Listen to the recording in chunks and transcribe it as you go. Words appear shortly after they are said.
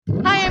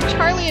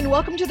Charlie, and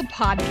welcome to the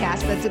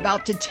podcast that's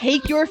about to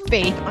take your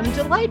faith on a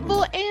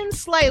delightful and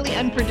slightly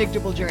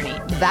unpredictable journey.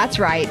 That's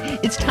right.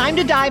 It's time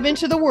to dive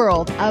into the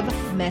world of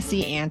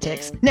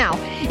Messi-Antics. Now,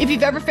 if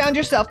you've ever found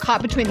yourself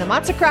caught between the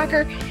matzah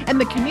cracker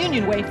and the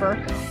communion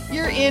wafer,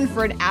 you're in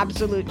for an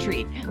absolute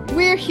treat.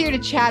 We're here to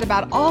chat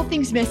about all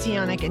things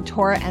Messianic and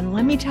Torah, and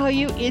let me tell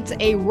you, it's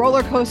a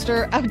roller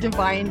coaster of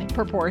divine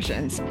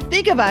proportions.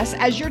 Think of us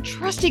as your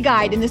trusty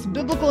guide in this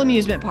biblical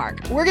amusement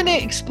park. We're going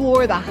to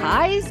explore the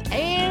highs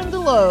and the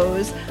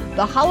lows,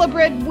 the challah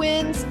bread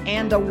wins,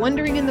 and the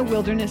wandering in the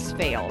wilderness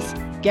fails.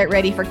 Get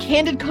ready for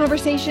candid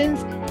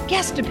conversations,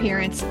 guest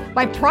appearance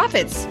by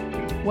prophets,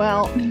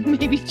 well,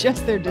 maybe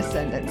just their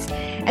descendants,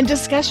 and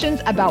discussions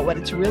about what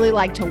it's really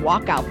like to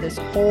walk out this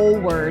whole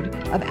word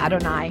of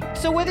Adonai.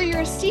 So whether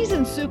you're a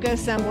seasoned sukkah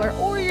assembler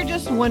or you're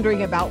just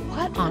wondering about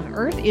what on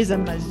earth is a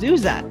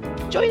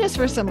mezuzah, join us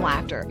for some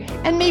laughter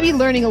and maybe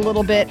learning a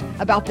little bit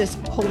about this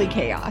holy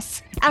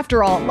chaos.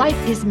 After all, life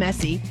is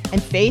messy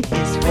and faith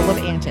is full of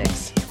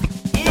antics.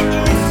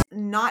 It is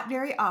not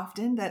very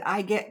often that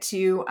I get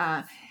to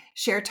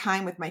share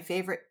time with my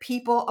favorite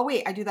people. Oh,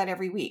 wait, I do that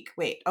every week.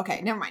 Wait,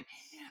 okay, never mind.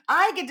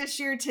 I get to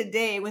share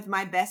today with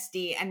my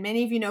bestie, and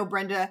many of you know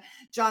Brenda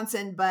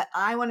Johnson, but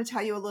I want to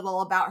tell you a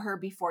little about her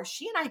before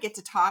she and I get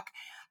to talk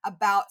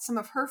about some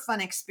of her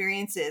fun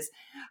experiences.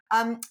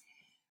 You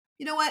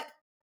know what?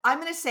 I'm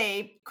going to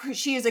say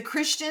she is a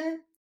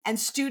Christian and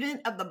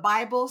student of the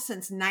Bible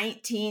since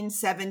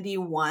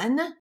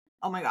 1971.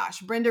 Oh my gosh.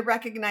 Brenda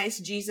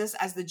recognized Jesus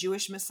as the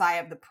Jewish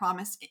Messiah of the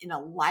promise in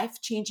a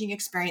life-changing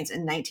experience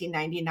in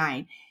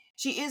 1999.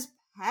 She is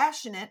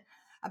passionate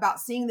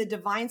about seeing the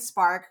divine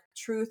spark,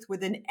 truth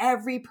within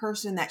every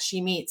person that she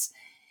meets,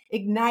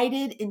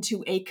 ignited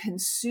into a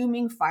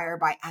consuming fire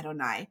by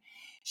Adonai.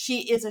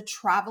 She is a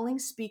traveling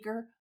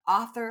speaker,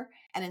 author,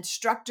 and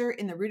instructor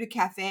in the Rooted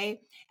Cafe,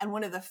 and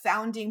one of the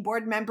founding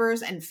board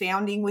members and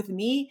Founding With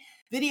Me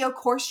video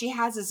course she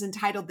has is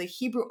entitled The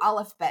Hebrew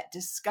Alphabet,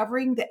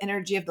 Discovering the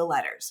Energy of the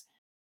Letters.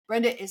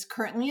 Brenda is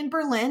currently in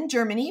Berlin,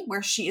 Germany,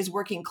 where she is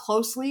working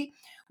closely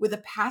with the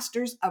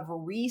pastors of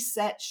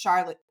Reset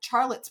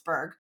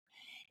Charlottesburg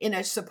in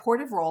a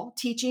supportive role,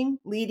 teaching,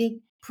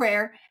 leading,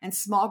 prayer, and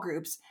small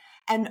groups,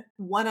 and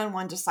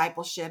one-on-one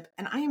discipleship.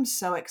 And I am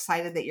so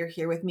excited that you're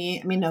here with me.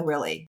 I mean, no,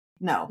 really.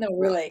 No,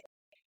 really.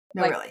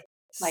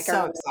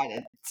 So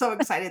excited. So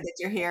excited that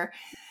you're here.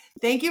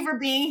 Thank you for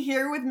being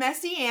here with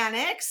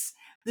Messi-Antics.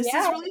 This is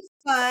really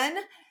fun.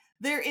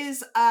 There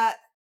is,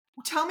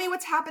 tell me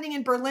what's happening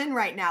in Berlin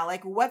right now.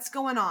 Like, what's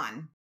going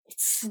on?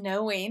 It's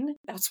snowing.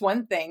 That's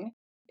one thing.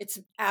 It's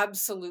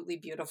absolutely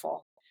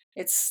beautiful.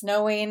 It's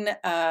snowing.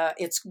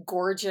 It's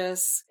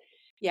gorgeous.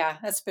 Yeah,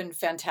 that's been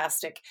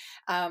fantastic.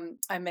 I'm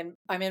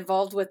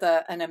involved with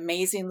an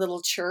amazing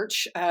little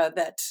church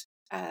that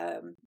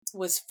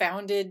was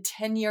founded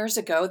 10 years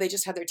ago. They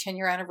just had their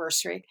 10-year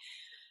anniversary.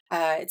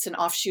 It's an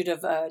offshoot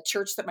of a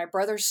church that my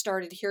brother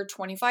started here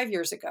 25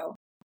 years ago.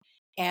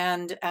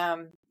 And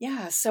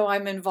so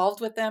I'm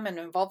involved with them and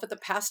involved with the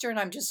pastor. And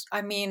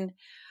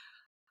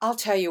I'll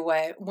tell you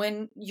what,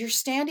 when you're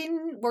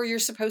standing where you're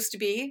supposed to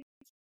be,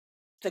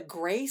 the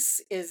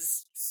grace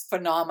is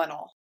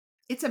phenomenal.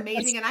 It's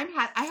amazing. And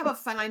I have a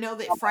fun. I know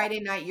that Friday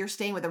night you're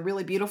staying with a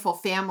really beautiful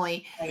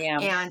family. I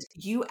am. And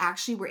you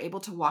actually were able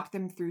to walk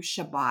them through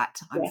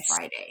Shabbat on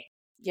Friday.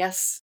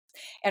 Yes.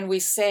 And we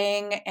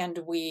sang and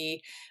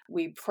we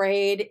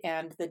prayed,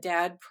 and the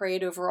dad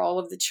prayed over all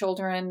of the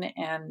children.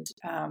 And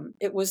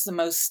it was the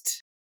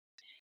most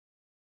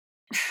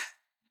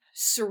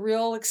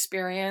surreal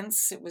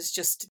experience. It was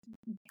just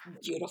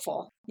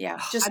beautiful. Yeah.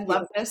 I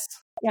love this.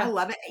 Yeah. I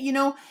love it. You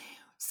know,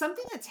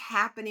 something that's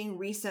happening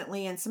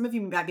recently, and some of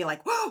you might be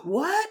like,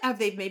 what? Have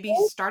they maybe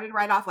started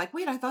right off like,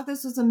 wait, I thought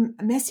this was a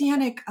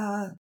Messianic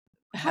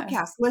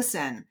podcast.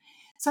 Listen,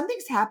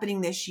 something's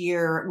happening this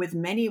year with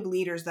many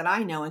leaders that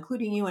I know,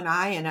 including you and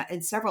I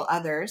and several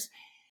others,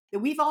 that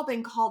we've all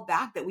been called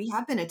back, that we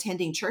have been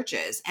attending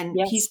churches, and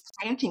he's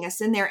planting us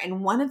in there.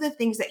 And one of the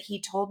things that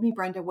he told me,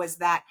 Brenda, was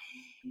that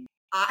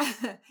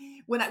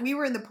we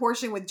were in the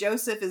portion with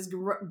Joseph is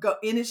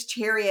in his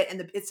chariot,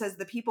 and it says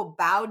the people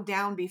bowed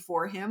down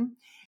before him,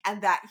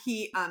 and that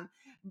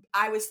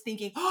I was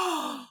thinking,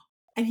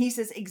 and he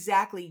says,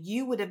 exactly,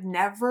 you would have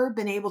never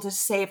been able to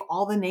save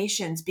all the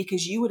nations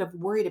because you would have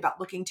worried about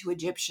looking to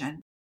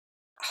Egyptian.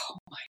 Oh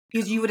my God.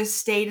 Because you would have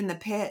stayed in the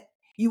pit.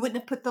 You wouldn't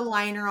have put the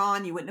liner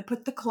on. You wouldn't have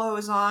put the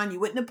clothes on. You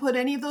wouldn't have put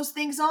any of those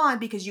things on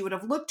because you would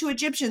have looked to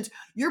Egyptians.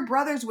 Your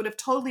brothers would have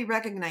totally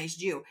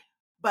recognized you.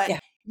 But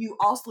you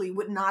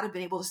would not have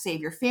been able to save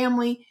your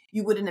family.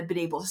 You wouldn't have been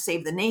able to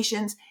save the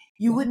nations.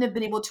 You wouldn't have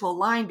been able to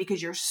align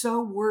because you're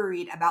so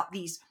worried about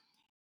these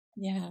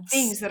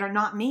things that are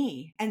not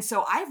me. And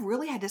so I've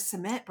really had to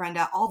submit,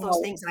 Brenda, all those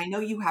things. And I know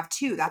you have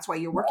too. That's why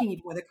you're working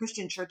even with a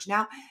Christian church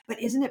now.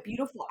 But isn't it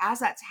beautiful as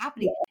that's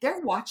happening?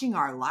 They're watching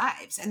our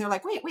lives and they're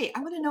like, wait,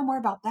 I want to know more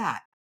about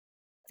that.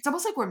 It's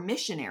almost like we're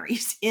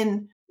missionaries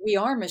We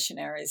are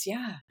missionaries.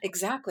 Yeah,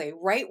 exactly.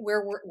 Right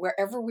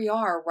wherever we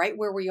are, right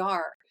where we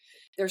are.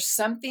 There's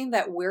something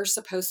that we're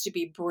supposed to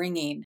be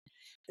bringing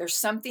There's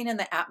something in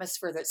the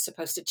atmosphere that's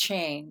supposed to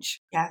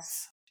change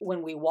Yes.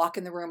 when we walk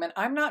in the room. And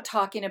I'm not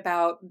talking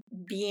about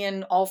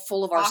being all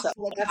full of ourselves.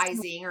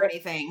 Proselytizing or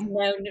anything.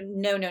 No,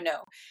 no, no,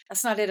 no.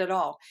 That's not it at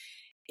all.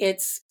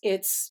 It's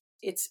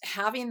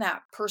having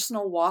that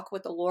personal walk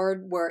with the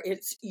Lord where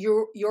it's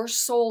your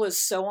soul is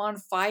so on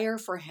fire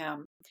for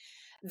him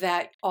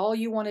that all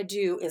you want to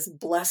do is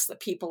bless the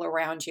people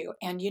around you.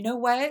 And you know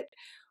what?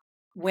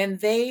 When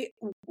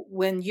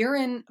you're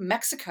in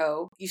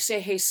Mexico, you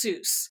say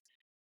Jesus.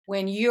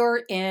 When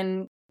you're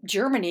in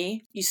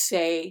Germany, you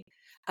say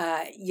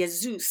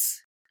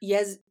Jesus.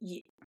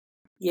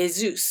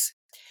 Jesus.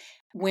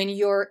 When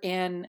you're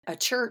in a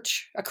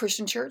church, a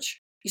Christian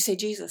church, you say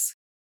Jesus.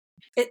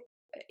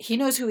 He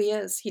knows who he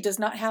is. He does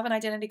not have an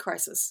identity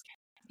crisis.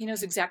 He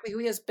knows exactly who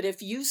he is. But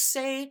if you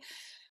say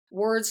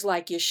words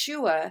like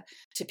Yeshua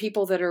to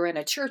people that are in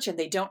a church and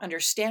they don't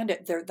understand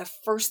it, the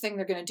first thing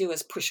they're going to do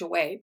is push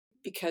away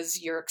because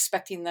you're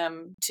expecting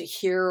them to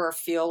hear or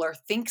feel or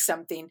think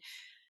something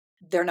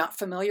they're not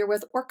familiar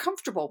with or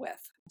comfortable with.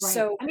 Right.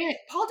 So, I mean,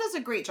 Paul does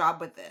a great job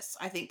with this.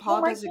 I think oh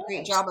Paul my does a great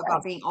gosh, job yes,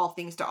 about being all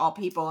things to all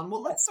people. And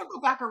well, let's circle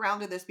back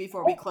around to this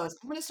before we close.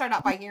 I'm going to start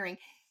out by hearing,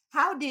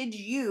 how did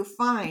you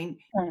find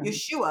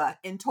Yeshua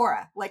in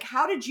Torah? Like,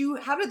 how did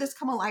this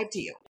come alive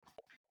to you?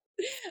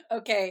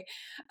 Okay.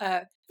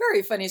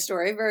 Very funny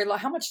story.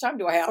 How much time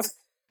do I have?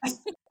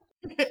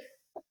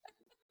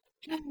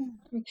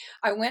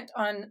 I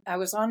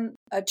was on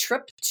a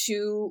trip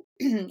to,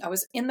 I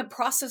was in the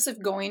process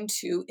of going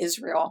to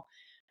Israel.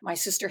 My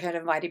sister had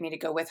invited me to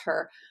go with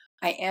her.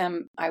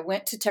 I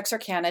went to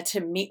Texarkana to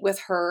meet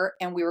with her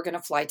and we were going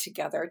to fly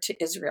together to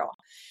Israel.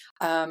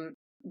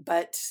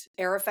 But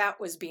Arafat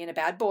was being a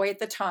bad boy at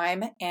the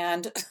time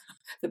and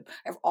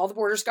all the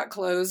borders got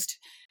closed.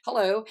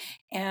 Hello.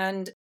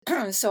 And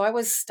so I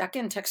was stuck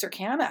in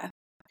Texarkana.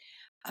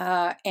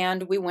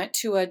 And we went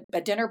to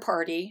a dinner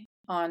party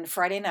on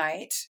Friday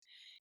night.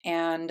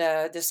 And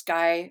this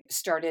guy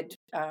started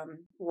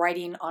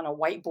writing on a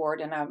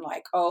whiteboard. And I'm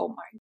like, oh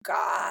my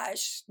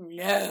gosh,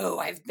 no,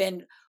 I've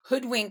been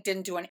hoodwinked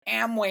into an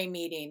Amway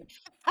meeting.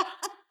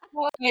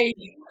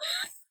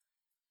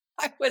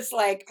 I was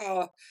like,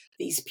 oh,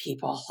 these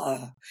people.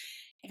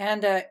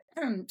 And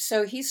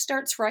so he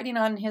starts writing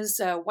on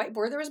his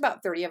whiteboard. There was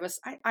about 30 of us.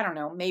 I don't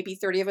know, maybe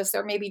 30 of us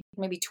there, maybe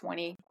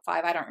 25.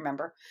 I don't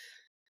remember.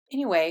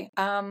 Anyway,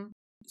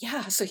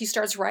 yeah, so he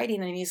starts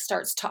writing and he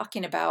starts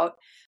talking about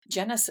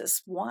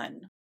Genesis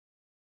 1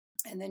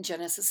 and then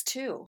Genesis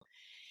 2.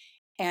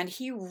 And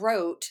he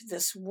wrote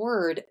this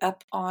word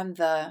up on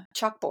the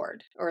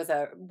chalkboard or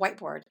the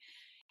whiteboard.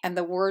 And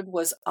the word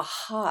was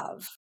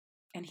ahav.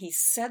 And he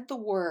said the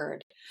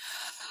word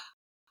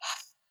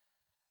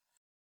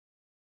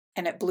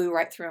and it blew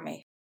right through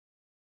me.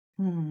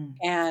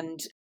 And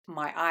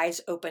my eyes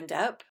opened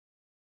up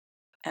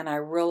and I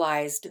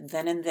realized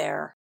then and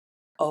there,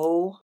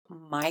 oh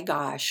my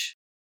gosh,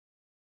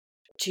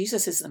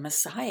 Jesus is the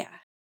Messiah.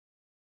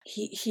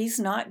 He's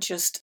not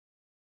just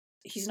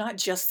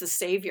the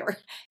Savior.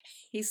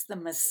 He's the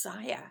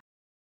Messiah.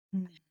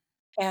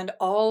 And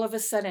all of a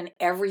sudden,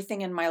 everything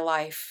in my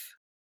life,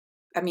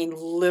 I mean,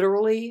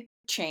 literally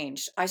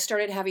changed. I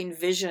started having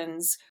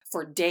visions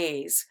for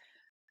days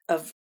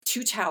of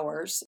two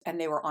towers and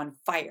they were on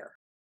fire.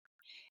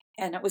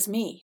 And it was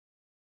me.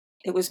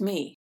 It was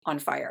me on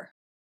fire.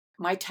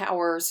 My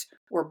towers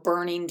were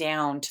burning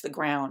down to the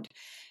ground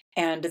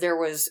and there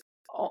was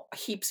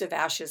heaps of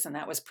ashes and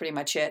that was pretty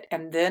much it.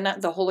 And then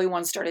the Holy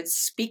One started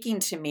speaking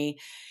to me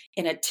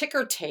in a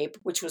ticker tape,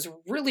 which was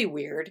really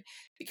weird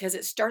because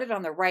it started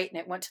on the right and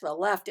it went to the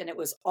left and it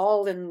was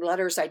all in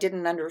letters I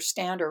didn't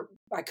understand or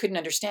I couldn't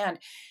understand.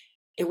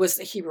 It was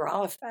the Hebrew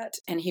alphabet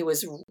and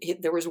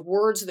there was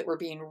words that were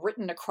being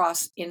written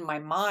across in my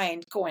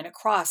mind going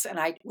across and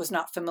I was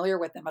not familiar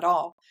with them at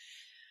all.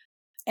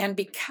 And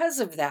because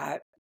of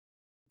that,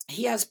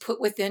 he has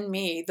put within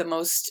me the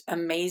most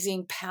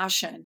amazing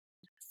passion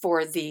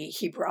for the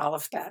Hebrew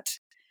alphabet.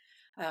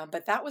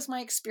 But that was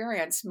my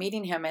experience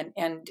meeting him.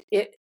 And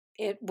it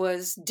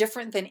was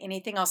different than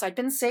anything else. I'd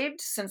been saved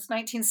since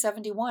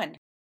 1971.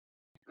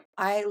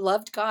 I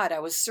loved God. I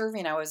was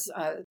serving. I was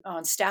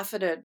on staff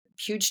at a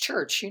huge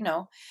church,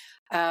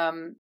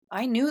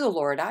 I knew the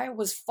Lord. I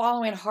was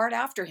following hard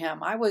after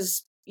him. I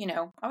was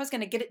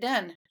going to get it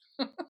done.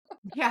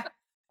 Yeah.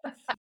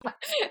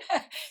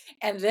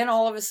 And then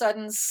all of a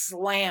sudden,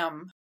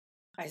 slam.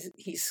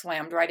 He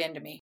slammed right into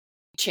me.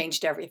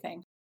 Changed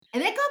everything.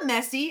 And it got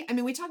messy. I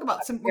mean, we're going to talk about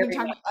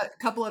a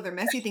couple other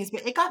messy things,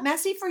 but it got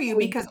messy for you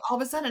because all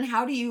of a sudden,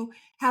 how do you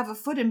have a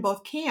foot in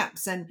both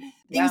camps and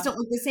things don't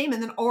look the same?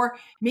 And then, or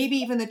maybe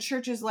even the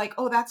church is like,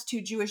 oh, that's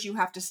too Jewish. You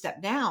have to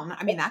step down.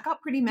 I mean, that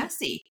got pretty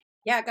messy.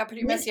 Yeah, it got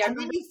pretty messy. And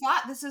then you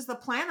thought this is the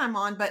plan I'm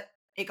on, but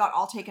it got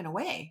all taken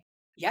away.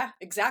 Yeah,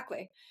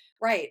 exactly.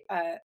 Right.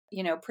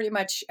 Pretty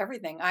much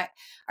everything. I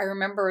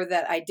remember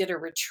that I did a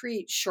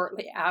retreat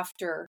shortly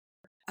after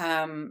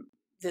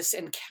this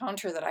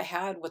encounter that I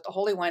had with the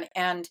Holy One,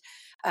 and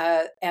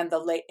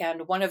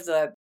one of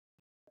the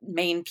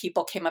Maine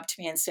people came up to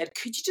me and said,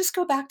 "Could you just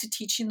go back to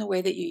teaching the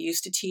way that you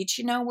used to teach?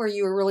 Where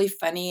you were really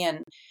funny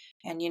and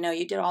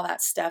you did all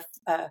that stuff.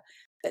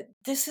 But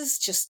this is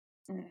just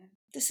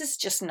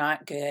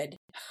not good."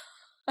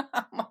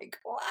 I'm like,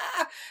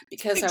 wow,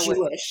 because Too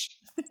Jewish.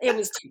 it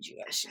was too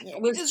Jewish. It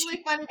Which was is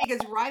really funny because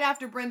right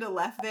after Brenda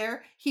left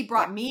there, he yeah.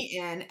 brought me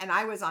in and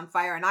I was on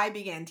fire and I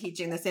began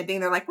teaching the same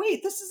thing. They're like,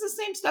 wait, this is the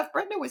same stuff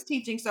Brenda was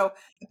teaching. So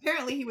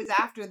apparently he was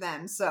after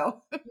them.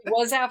 So He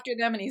was after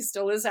them and he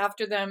still is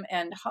after them.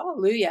 And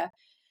hallelujah.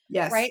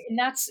 yes, Right. And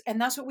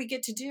that's what we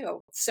get to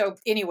do. So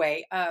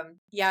anyway,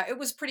 yeah, it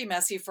was pretty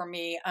messy for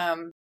me.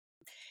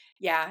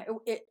 Yeah,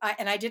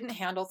 and I didn't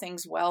handle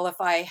things well. If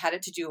I had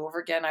it to do over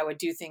again, I would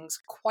do things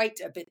quite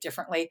a bit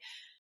differently.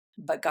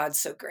 But God's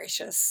so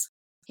gracious,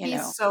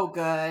 he's so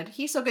good.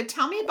 He's so good.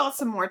 Tell me about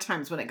some more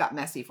times when it got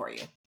messy for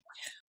you.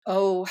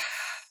 Oh,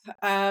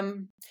 I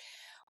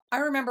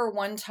remember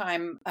one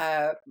time,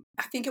 I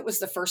think it was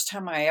the first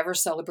time I ever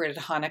celebrated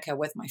Hanukkah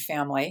with my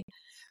family.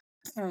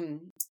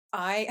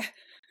 I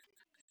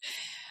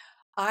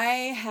I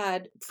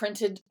had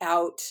printed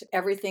out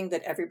everything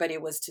that everybody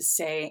was to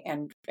say,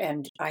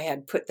 and I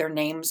had put their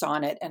names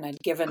on it, and I'd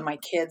given my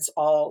kids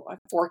all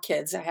 4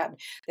 kids.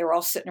 They were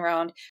all sitting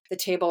around the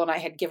table, and I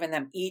had given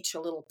them each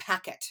a little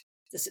packet.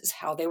 This is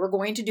how they were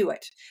going to do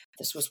it.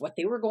 This was what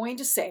they were going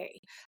to say.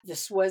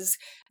 This was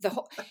the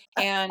whole,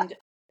 and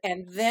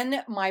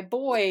then my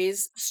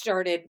boys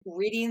started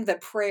reading the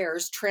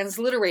prayers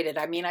transliterated.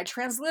 I mean, I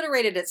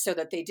transliterated it so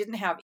that they didn't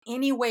have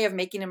any way of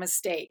making a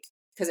mistake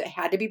because it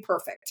had to be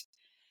perfect.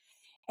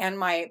 And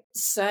my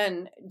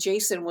son,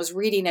 Jason, was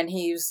reading and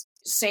he was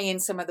saying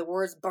some of the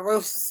words,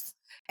 Baruch.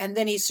 And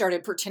then he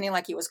started pretending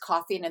like he was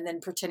coughing and then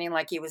pretending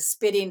like he was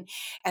spitting.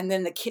 And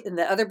then the kid and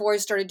the other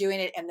boys started doing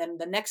it. And then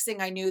the next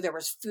thing I knew, there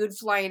was food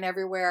flying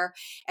everywhere.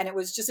 And it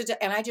was just,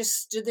 and I just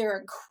stood there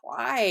and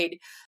cried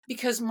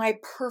because my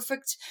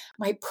perfect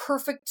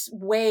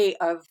way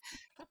of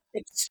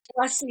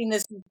expressing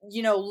this,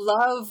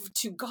 love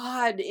to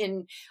God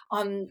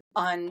on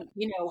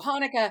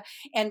Hanukkah,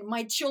 and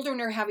my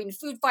children are having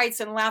food fights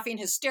and laughing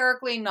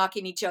hysterically,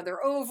 knocking each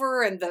other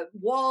over, and the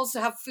walls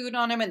have food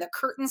on them and the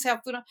curtains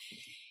have food on.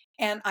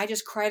 And I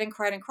just cried and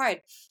cried and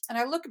cried. And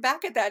I look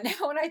back at that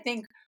now and I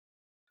think,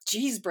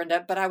 geez,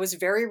 Brenda, but I was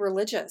very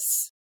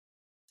religious.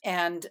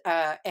 And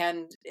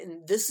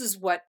this is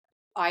what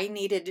I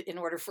needed in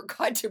order for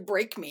God to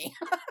break me.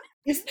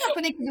 Isn't that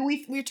funny?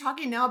 Because we're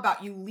talking now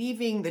about you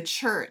leaving the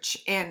church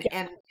and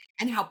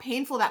how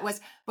painful that was.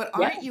 But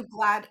aren't you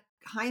glad,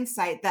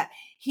 hindsight, that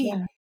he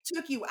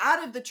took you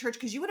out of the church,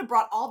 because you would have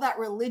brought all that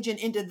religion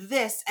into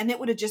this, and it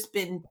would have just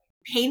been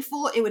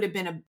painful. It would have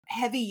been a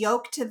heavy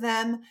yoke to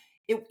them.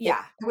 It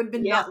would have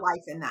been not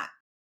life in that.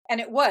 And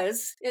it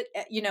was,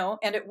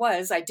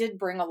 I did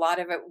bring a lot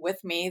of it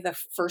with me the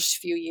first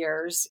few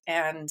years,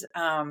 and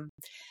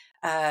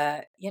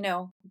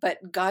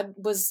but God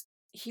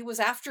he was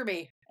after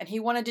me and he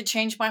wanted to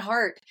change my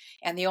heart.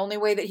 And the only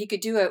way that he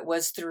could do it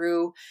was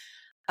through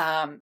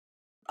a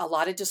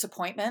lot of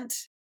disappointment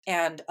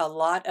and a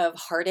lot of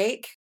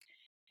heartache.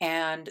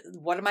 And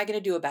what am I going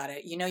to do about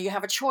it? You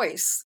have a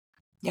choice.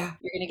 Yeah.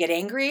 You're going to get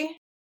angry.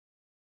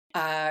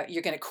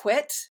 You're going to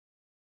quit,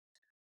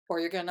 or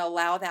you're going to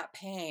allow that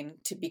pain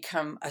to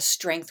become a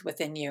strength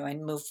within you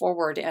and move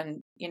forward.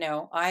 And,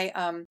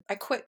 I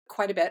quit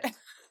quite a bit.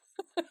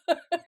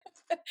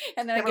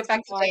 And then I get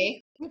back to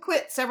life. We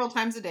quit several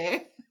times a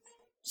day.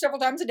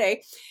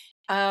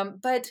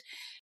 But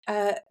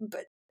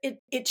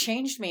it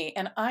changed me,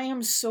 and I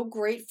am so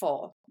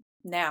grateful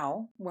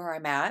now where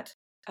I'm at.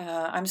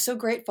 I'm so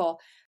grateful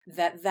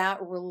that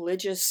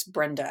religious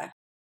Brenda,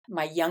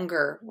 my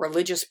younger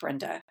religious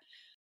Brenda,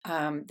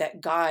 that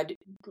God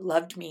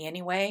loved me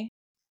anyway.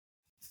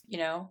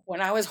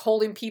 When I was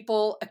holding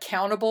people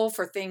accountable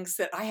for things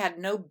that I had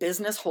no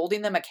business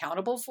holding them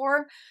accountable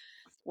for,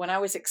 when I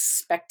was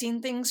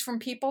expecting things from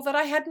people that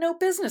I had no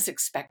business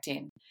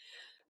expecting.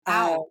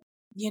 Ow.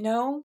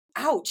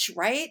 Ouch,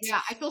 right? Yeah,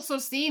 I feel so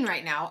seen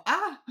right now.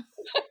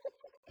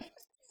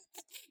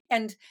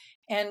 And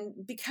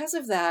because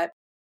of that,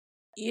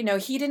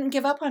 he didn't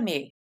give up on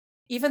me,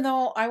 even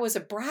though I was a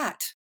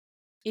brat,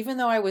 even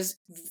though I was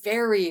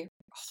very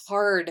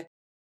hard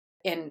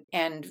and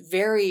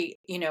very,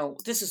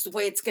 this is the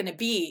way it's going to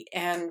be.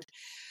 And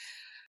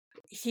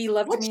he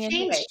loved me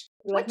anyway.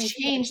 What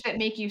changed that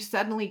make you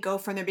suddenly go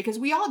from there? Because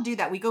we all do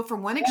that. We go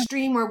from one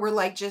extreme where we're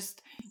like,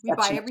 we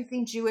buy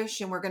everything Jewish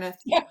and we're going to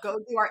go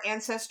do our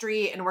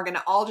ancestry and we're going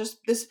to all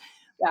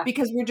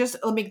because we're just,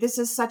 this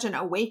is such an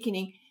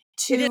awakening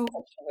It is such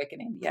an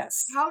awakening.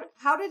 Yes.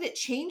 How did it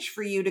change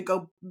for you to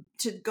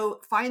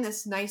go find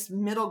this nice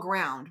middle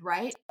ground,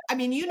 right? I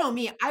mean, you know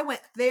me, I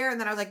went there and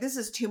then I was like, this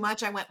is too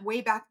much. I went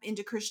way back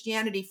into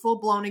Christianity, full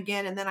blown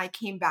again. And then I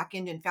came back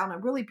in and found a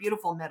really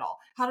beautiful middle.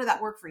 How did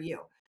that work for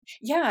you?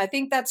 Yeah, I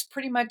think that's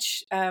pretty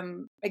much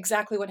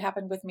exactly what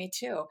happened with me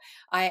too.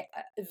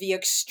 The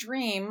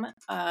extreme,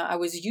 I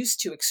was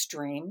used to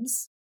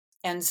extremes,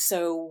 And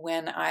so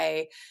when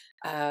I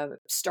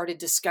started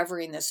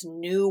discovering this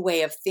new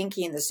way of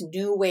thinking, this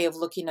new way of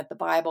looking at the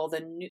Bible,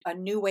 a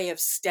new way of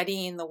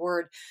studying the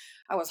Word,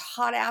 I was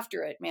hot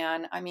after it,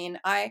 man. I mean,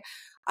 I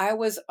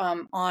was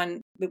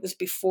it was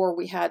before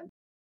we had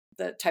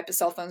the type of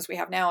cell phones we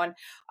have now, and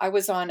I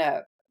was on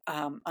a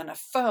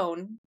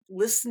phone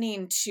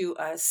listening to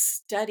a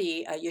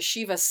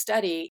yeshiva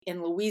study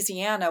in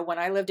Louisiana when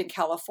I lived in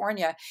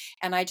California,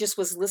 and I just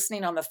was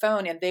listening on the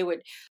phone, and they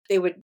would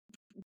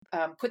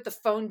put the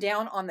phone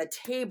down on the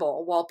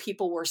table while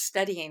people were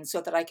studying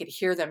so that I could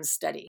hear them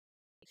study.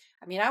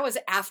 I mean, I was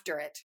after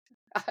it.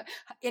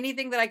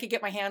 Anything that I could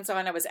get my hands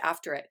on, I was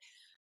after it.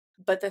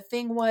 But the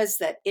thing was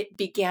that it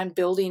began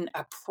building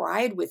a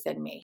pride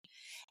within me,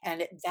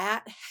 and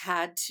that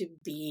had to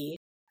be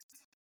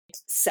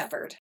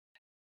severed.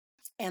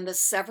 And the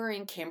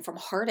severing came from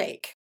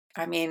heartache.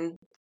 I mean,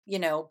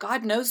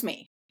 God knows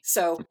me.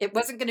 So it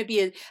wasn't going to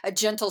be a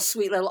gentle,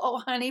 sweet little, oh,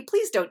 honey,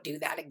 please don't do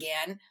that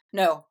again.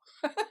 No,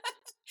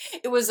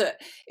 it was an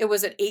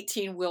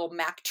 18-wheel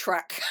Mack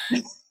truck.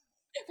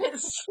 It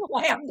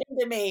slammed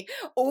into me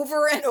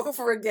over and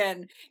over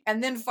again.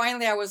 And then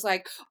finally I was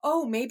like,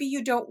 oh, maybe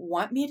you don't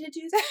want me to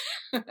do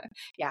that.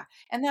 Yeah.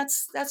 And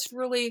that's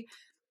really,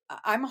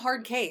 I'm a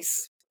hard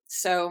case.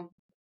 So,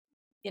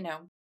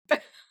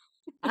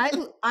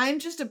 I'm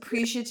just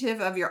appreciative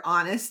of your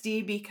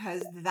honesty,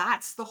 because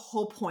that's the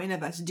whole point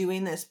of us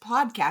doing this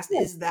podcast,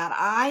 is that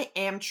I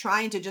am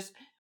trying to just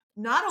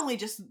not only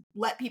just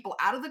let people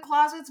out of the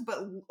closets, but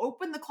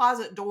open the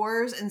closet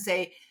doors and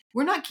say,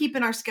 we're not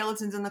keeping our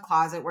skeletons in the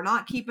closet. We're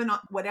not keeping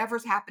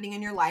whatever's happening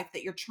in your life,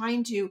 that you're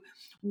trying to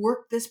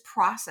work this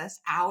process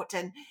out.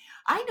 And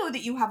I know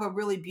that you have a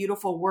really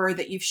beautiful word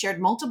that you've shared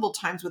multiple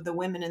times with the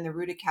women in the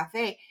Rooted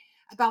Cafe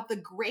about the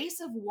grace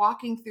of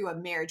walking through a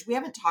marriage. We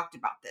haven't talked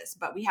about this,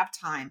 but we have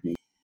time.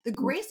 The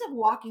grace of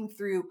walking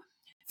through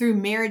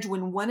marriage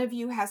when one of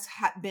you has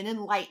been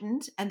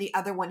enlightened and the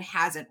other one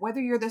hasn't, whether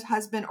you're the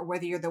husband or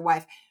whether you're the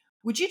wife.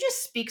 Would you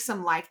just speak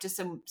some life to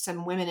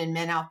some women and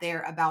men out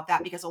there about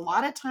that? Because a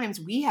lot of times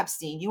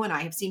you and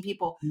I have seen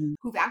people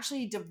who've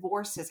actually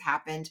divorce has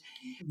happened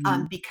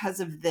because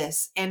of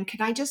this. And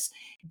can I just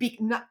be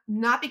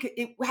not because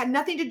it had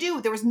nothing to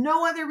do, there was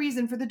no other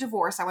reason for the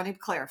divorce. I want to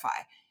clarify.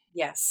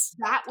 Yes.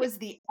 That was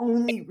the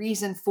only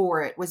reason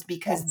for it, was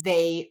because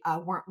they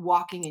weren't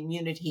walking in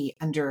unity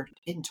in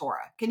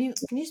Torah. Can you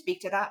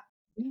speak to that?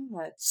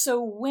 Yeah.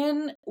 So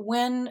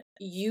when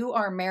you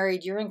are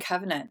married, you're in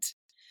covenant.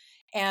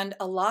 And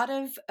a lot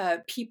of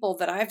people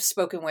that I've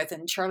spoken with,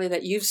 and Charlie,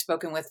 that you've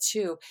spoken with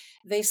too,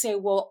 they say,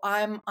 well,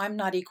 I'm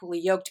not equally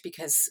yoked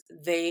because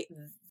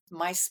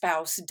my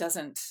spouse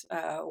doesn't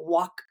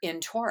walk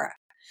in Torah.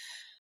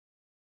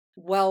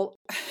 Well,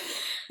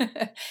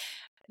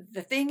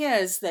 the thing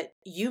is that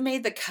you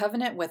made the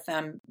covenant with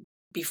them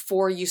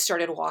before you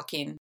started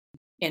walking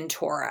in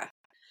Torah.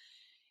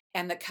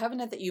 And the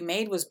covenant that you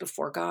made was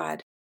before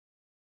God.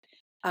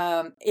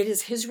 It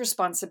is his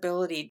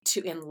responsibility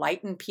to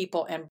enlighten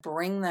people and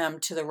bring them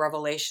to the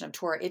revelation of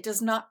Torah. It does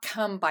not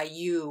come by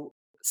you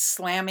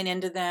slamming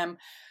into them,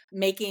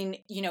 making,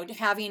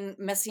 having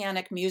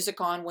messianic music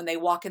on when they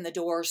walk in the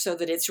door so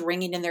that it's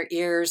ringing in their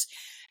ears,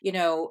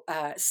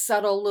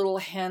 subtle little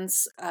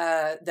hints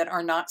that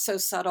are not so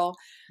subtle.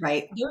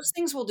 Right. Those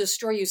things will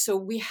destroy you. So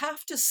we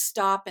have to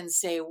stop and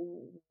say,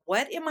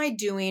 what am I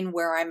doing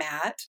where I'm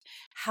at?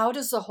 How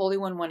does the Holy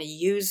One want to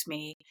use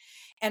me?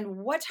 And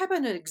what type of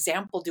an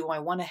example do I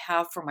want to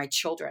have for my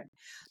children?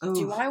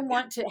 Do I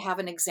want to have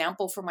an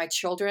example for my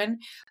children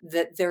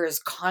that there is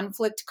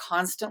conflict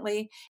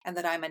constantly, and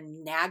that I'm a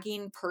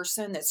nagging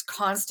person that's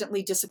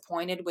constantly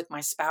disappointed with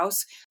my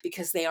spouse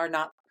because they are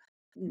not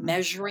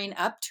measuring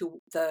up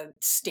to the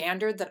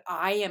standard that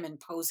I am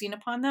imposing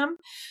upon them?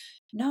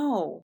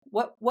 No,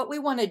 what we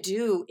want to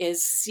do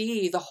is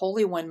see the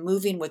Holy One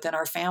moving within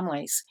our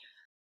families,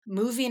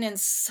 moving in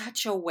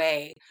such a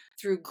way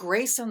through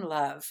grace and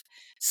love,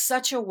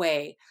 such a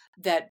way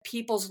that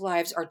people's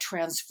lives are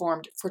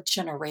transformed for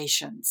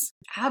generations.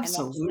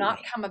 Absolutely. And that does not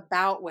come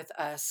about with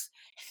us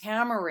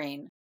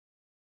hammering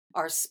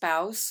our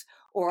spouse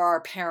or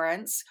our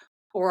parents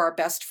or our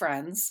best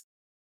friends,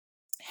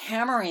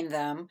 hammering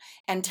them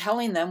and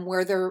telling them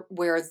where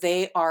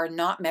they are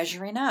not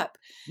measuring up.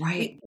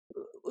 Right.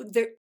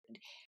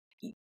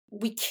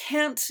 We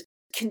can't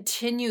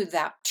continue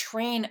that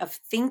train of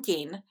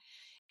thinking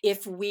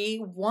if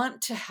we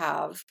want to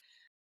have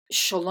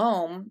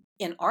shalom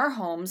in our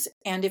homes,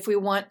 and if we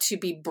want to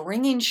be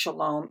bringing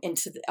shalom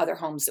into the other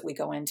homes that we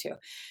go into.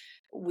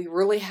 We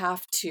really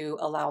have to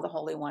allow the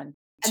Holy One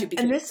to be.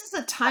 And this is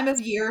a time of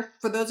year,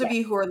 for those of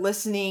you who are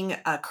listening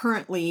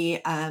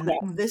currently,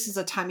 this is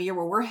a time of year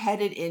where we're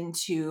headed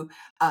into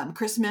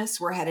Christmas,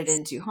 we're headed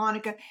into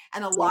Hanukkah,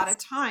 and a lot of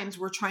times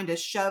we're trying to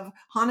shove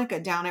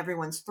Hanukkah down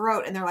everyone's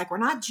throat, and they're like, we're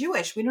not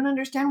Jewish, we don't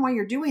understand why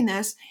you're doing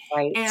this.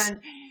 Right.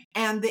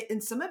 And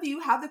some of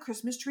you have the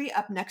Christmas tree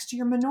up next to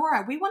your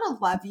menorah. We want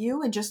to love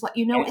you and just let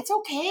you know it's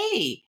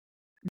okay.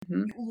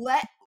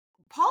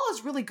 Paul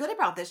is really good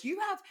about this. You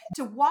have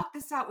to walk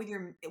this out with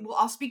well,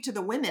 I'll speak to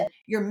the women,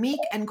 your meek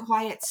and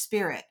quiet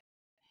spirit.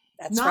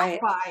 That's Not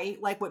right. by,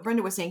 like what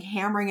Brenda was saying,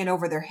 hammering it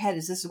over their head.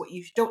 This is what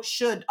you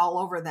should all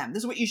over them.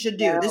 This is what you should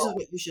do. This is No.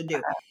 what you should do.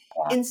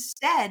 Yeah.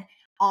 Instead,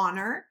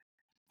 honor.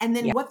 And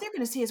then Yeah. what they're going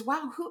to see is,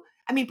 wow,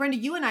 I mean, Brenda,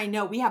 you and I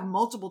know we have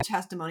multiple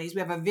testimonies.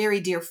 We have a very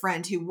dear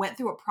friend who went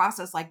through a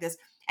process like this.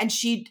 And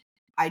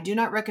I do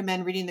not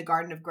recommend reading The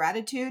Garden of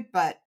Gratitude,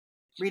 but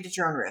read at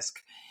your own risk.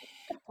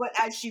 But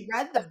as she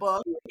read the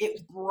book,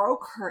 it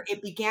broke her.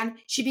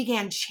 She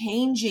began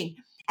changing.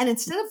 And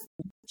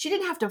she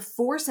didn't have to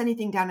force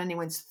anything down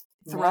anyone's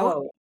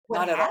throat. No, What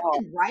not at all.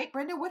 happened, right,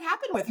 Brenda? What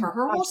happened with her?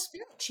 Her whole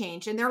spirit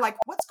changed. And they're like,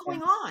 what's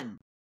going on?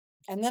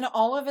 And then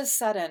all of a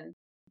sudden,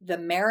 the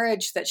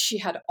marriage that she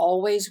had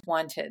always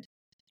wanted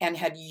and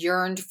had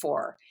yearned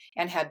for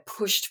and had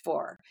pushed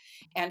for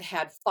and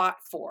had fought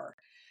for,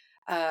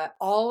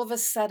 all of a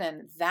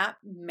sudden, that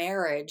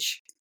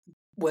marriage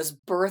was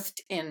birthed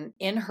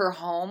in her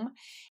home,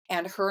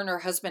 and her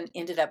husband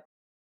ended up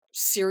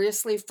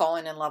seriously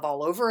falling in love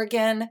all over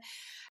again.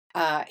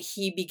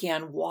 He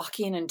began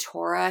walking in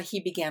Torah.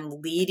 He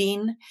began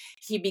leading.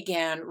 He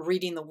began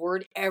reading the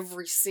word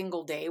every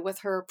single day with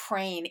her,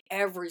 praying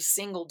every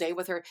single day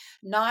with her.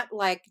 Not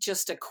like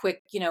just a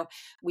quick,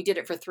 we did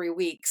it for 3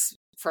 weeks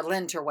for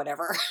Lent or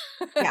whatever.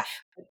 Yeah.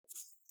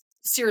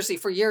 Seriously,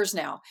 for years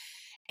now.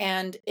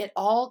 And it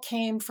all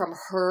came from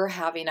her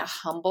having a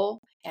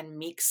humble and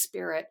meek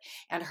spirit,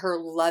 and her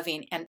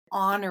loving and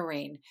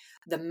honoring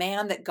the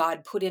man that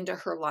God put into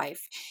her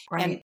life.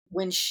 Right. And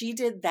when she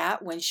did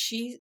that,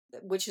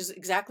 which is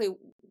exactly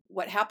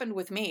what happened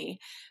with me,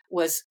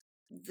 was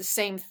the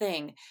same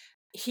thing.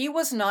 He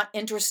was not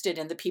interested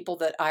in the people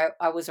that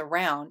I was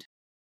around,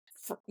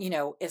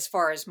 as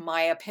far as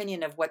my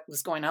opinion of what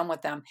was going on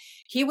with them.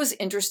 He was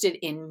interested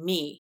in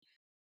me,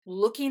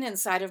 looking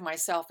inside of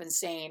myself and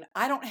saying,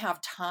 I don't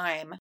have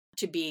time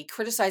to be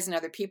criticizing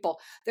other people.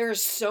 There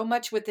is so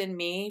much within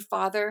me,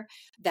 Father,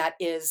 that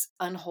is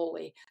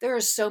unholy. There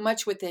is so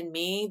much within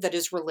me that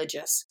is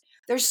religious.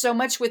 There's so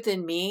much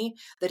within me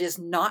that is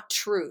not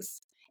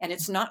truth, and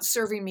it's not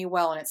serving me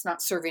well, and it's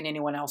not serving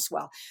anyone else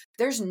well.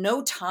 There's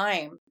no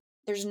time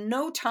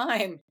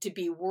to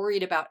be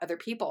worried about other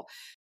people.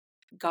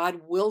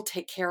 God will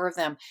take care of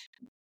them.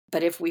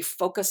 But if we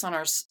focus on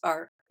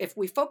if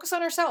we focus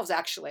on ourselves,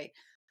 actually,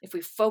 if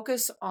we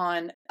focus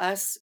on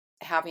us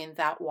having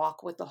that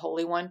walk with the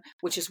Holy One,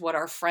 which is what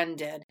our friend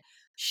did,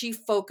 she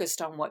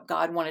focused on what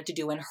God wanted to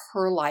do in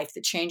her life,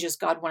 the changes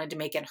God wanted to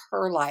make in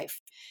her life.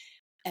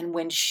 And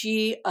when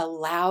she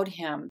allowed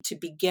him to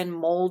begin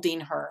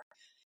molding her,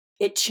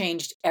 it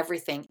changed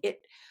everything.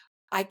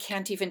 I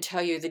can't even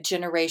tell you the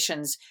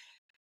generations,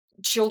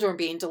 children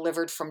being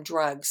delivered from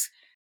drugs,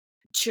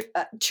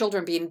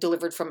 children being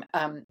delivered from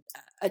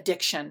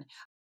addiction,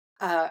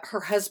 her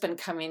husband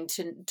coming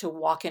to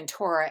walk in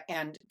Torah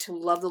and to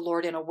love the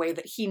Lord in a way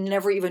that he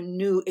never even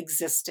knew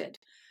existed.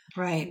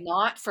 Right.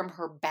 Not from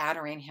her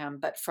battering him,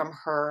 but from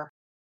her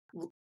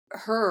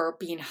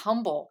being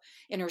humble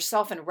in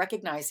herself and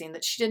recognizing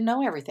that she didn't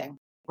know everything.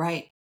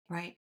 Right.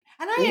 Right.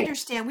 And I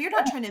understand. We are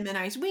not trying to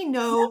minimize. We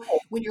know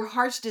when your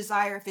heart's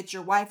desire, if it's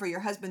your wife or your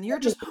husband, you're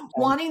just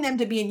wanting them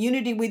to be in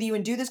unity with you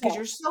and do this because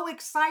you're so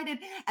excited.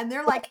 And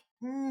they're like,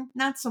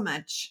 not so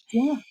much.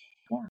 Yeah.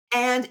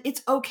 And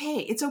it's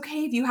okay. It's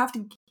okay if you have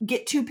to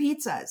get 2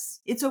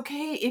 pizzas. It's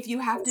okay if you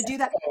have to do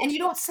that. And you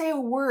don't say a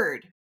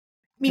word.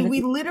 I mean,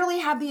 we literally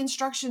have the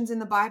instructions in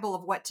the Bible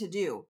of what to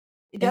do.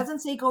 It doesn't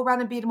say go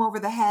around and beat them over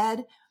the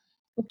head.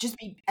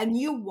 And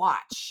you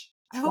watch.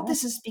 I hope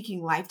this is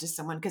speaking life to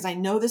someone, because I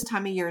know this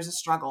time of year is a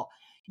struggle.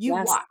 You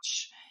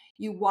watch.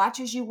 You watch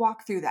as you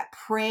walk through that.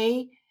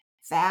 Pray,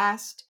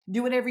 fast,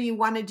 do whatever you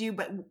want to do,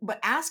 but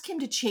ask him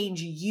to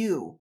change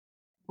you,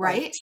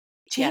 right?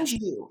 Change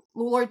you.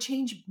 Lord,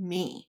 change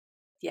me.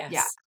 Yes.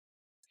 Yeah.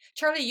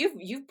 Charlie,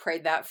 you've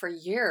prayed that for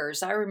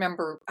years. I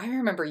remember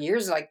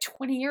years, like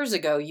 20 years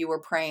ago, you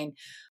were praying,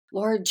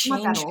 Lord,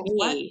 change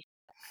me.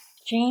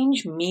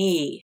 Change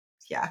me.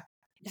 Yeah.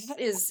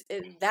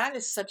 That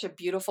is such a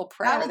beautiful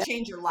prayer. That'll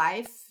change your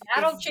life.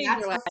 That'll change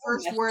your life. That's the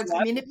first words.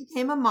 I mean, it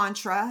became a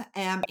mantra.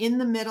 In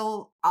the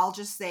middle, I'll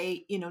just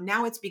say,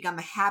 now it's become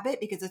a habit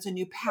because it's a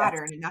new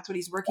pattern. And that's what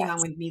he's working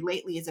on with me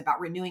lately, is about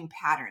renewing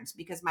patterns,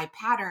 because my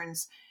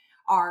patterns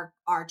are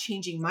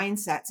changing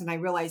mindsets. And I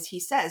realize he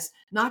says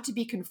not to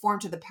be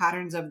conformed to the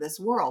patterns of this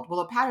world. Well,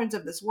 the patterns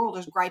of this world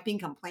is griping,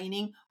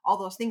 complaining, all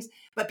those things,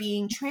 but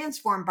being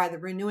transformed by the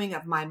renewing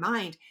of my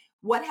mind.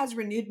 What has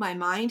renewed my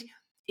mind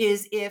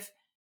is if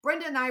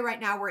Brenda and I right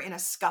now were in a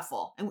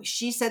scuffle and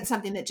she said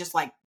something that just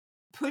like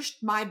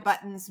pushed my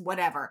buttons,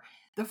 whatever.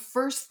 The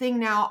first thing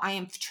now I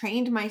am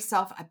trained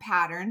myself a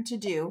pattern to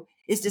do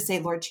is to say,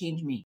 Lord,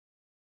 change me.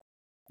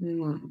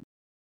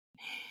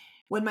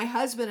 When my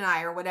husband and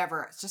I or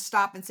whatever, just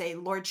stop and say,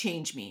 Lord,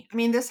 change me. I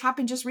mean, this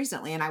happened just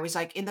recently. And I was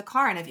like in the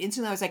car and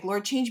instantly I was like,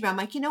 Lord, change me. I'm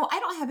like, I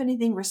don't have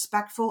anything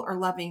respectful or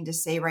loving to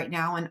say right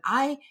now. And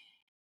I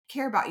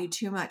care about you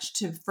too much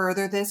to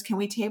further this. Can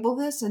we table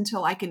this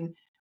until I can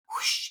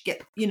whoosh,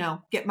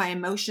 get my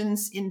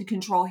emotions into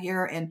control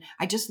here. And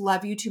I just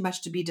love you too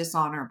much to be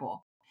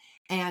dishonorable.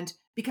 And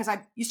because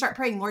you start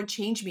praying, Lord,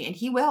 change me, and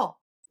he will.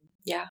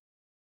 Yeah,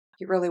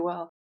 he really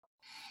will.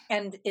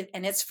 And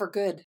it's for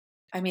good.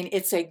 I mean,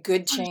 it's a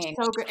good change.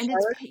 So good. And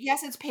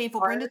it's painful.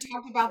 Hard, Brenda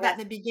talked about that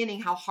yes. in the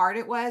beginning, how hard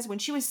it was when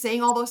she was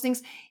saying all those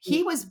things.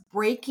 He was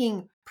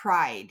breaking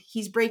pride.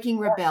 He's breaking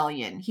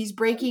rebellion. He's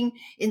breaking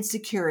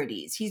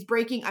insecurities. He's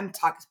breaking,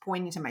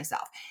 pointing to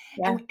myself.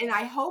 Yeah. And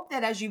I hope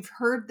that as you've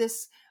heard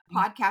this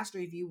podcast, or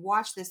if you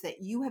watch this,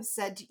 that you have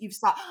you've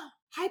saw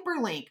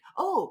hyperlink.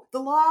 Oh, the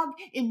log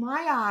in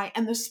my eye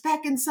and the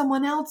speck in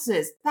someone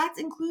else's. That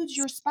includes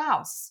your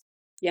spouse.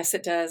 Yes,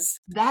 it does.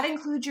 That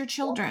includes your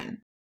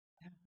children.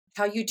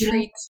 How you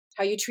treat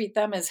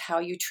them is how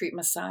you treat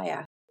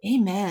Messiah.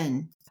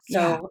 Amen.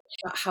 So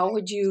how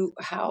would you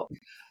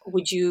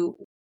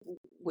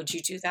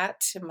do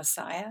that to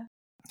Messiah?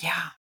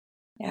 Yeah.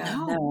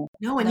 Yeah.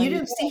 No. And you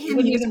didn't see him.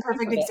 He was a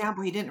perfect example.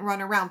 example. He didn't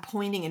run around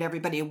pointing at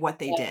everybody what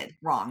they did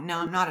wrong.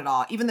 No, not at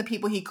all. Even the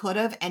people he could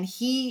have, and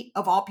he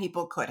of all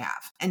people could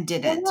have and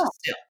didn't.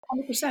 Yeah,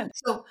 100%.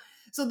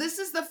 So this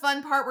is the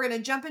fun part. We're going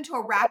to jump into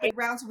a rapid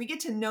round so we get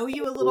to know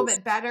you a little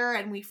bit better.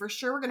 And we're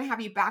going to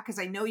have you back because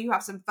I know you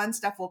have some fun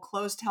stuff. We'll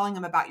close telling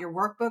them about your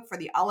workbook for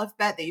the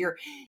alphabet that you're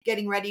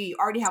getting ready. You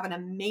already have an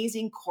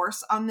amazing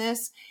course on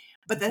this,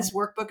 but this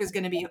workbook is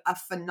going to be a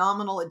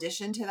phenomenal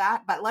addition to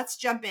that. But let's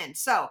jump in.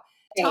 So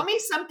tell me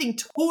something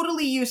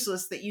totally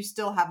useless that you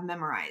still have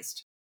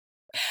memorized.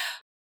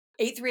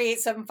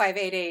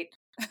 838-7588.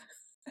 I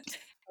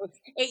was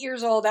 8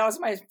 years old. That was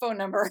my phone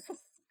number.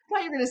 I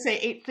thought you were going to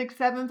say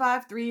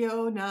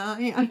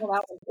 8675309. Well,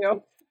 that was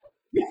too.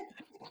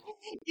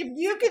 If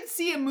you could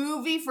see a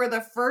movie for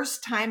the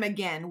first time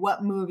again,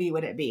 what movie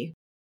would it be?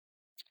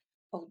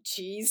 Oh,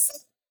 geez.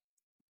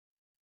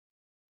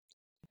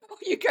 Oh,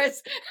 you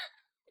guys.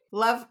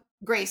 Love,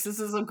 Grace. This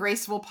is a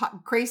graceful,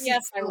 crazy.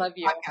 Yes, I love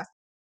you. Podcast.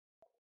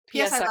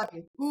 Yes, I love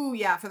you. Ooh,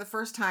 yeah, for the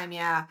first time,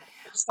 yeah.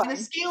 On a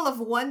scale of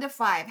 1 to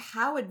 5,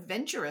 how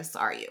adventurous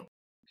are you?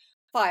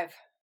 5.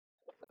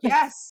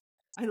 Yes.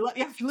 I love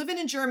living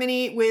in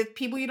Germany with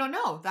people you don't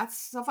know.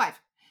 That's a 5.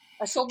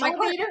 I sold my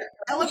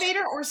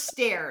Elevator or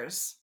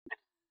stairs?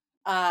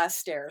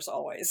 Stairs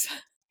always.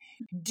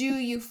 Do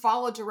you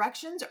follow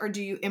directions or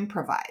do you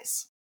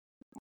improvise?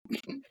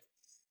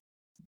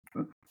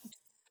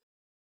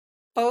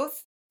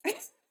 Both.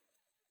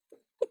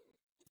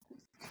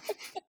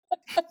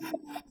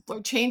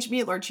 Lord, change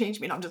me. Lord,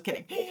 change me. No, I'm just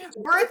kidding.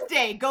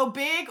 Birthday, go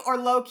big or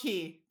low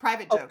key?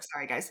 Private joke.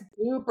 Sorry, guys.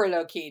 Super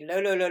low key. Low.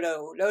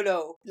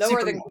 Lower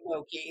Super than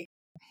low key.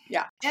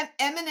 Yeah.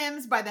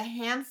 M&Ms by the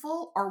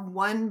handful or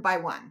one by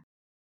one?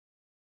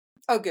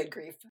 Oh, good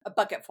grief. A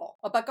bucket full.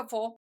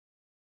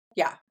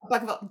 Yeah. A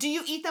bucket full. Do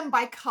you eat them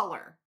by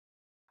color?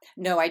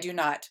 No, I do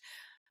not.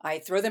 I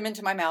throw them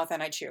into my mouth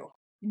and I chew.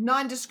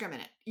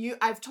 Non-discriminate.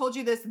 I've told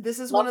you this. This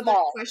is one of the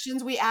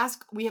questions we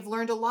ask. We have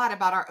learned a lot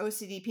about our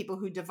OCD people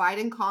who divide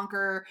and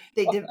conquer.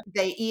 They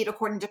eat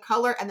according to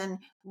color, and then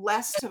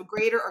less to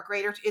greater or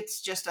greater. It's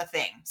just a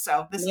thing.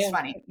 So this is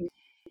funny.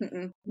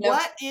 No.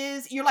 What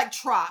is, you're like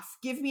trough.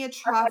 Give me a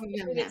trough of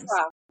M&Ms.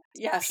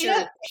 Yes.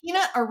 Peanut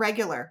or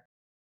regular?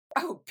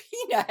 Oh,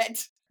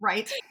 peanut.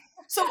 Right.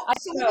 So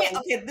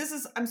okay,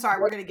 I'm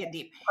sorry, we're going to get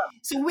deep.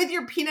 So with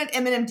your peanut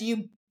M&M, do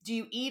you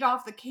eat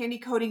off the candy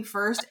coating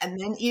first and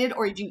then eat it,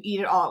 or do you eat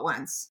it all at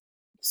once?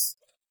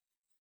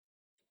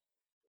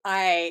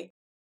 I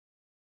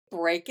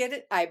break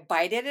it. I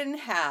bite it in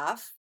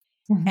half,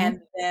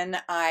 and then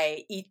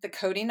I eat the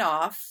coating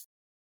off,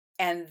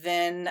 and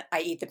then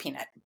I eat the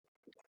peanut.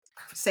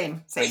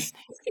 Same.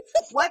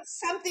 What's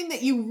something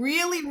that you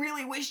really,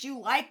 really wish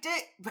you liked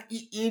it, but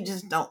you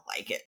just don't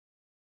like it?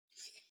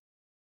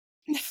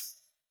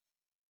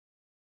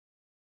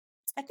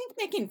 I think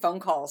making phone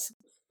calls.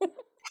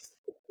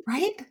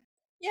 Right?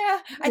 Yeah,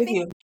 I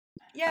think.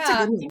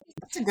 Yeah,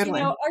 that's a good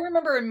one. I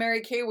remember in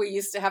Mary Kay, we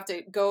used to have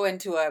to go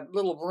into a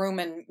little room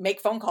and make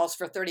phone calls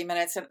for 30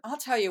 minutes. And I'll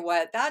tell you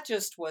what, that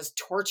just was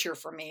torture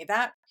for me.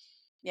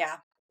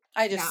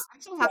 I'm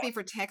so happy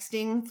for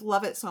texting.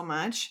 Love it so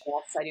much.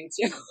 Yes, I do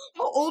too.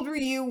 How old were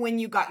you when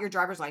you got your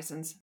driver's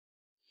license?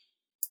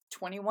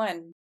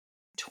 21.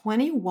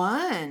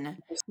 21.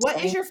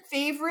 What is your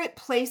favorite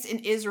place in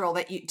Israel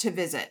to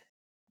visit?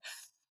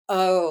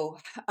 Oh,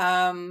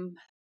 man.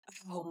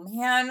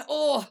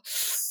 Oh,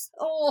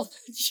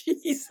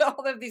 geez.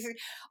 All of these.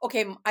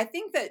 Okay. I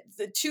think that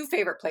the 2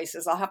 favorite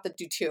places, I'll have to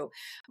do 2.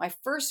 My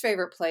first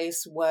favorite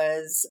place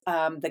was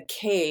the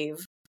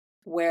cave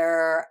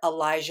where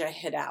Elijah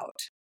hid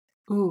out.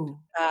 Ooh.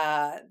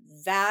 I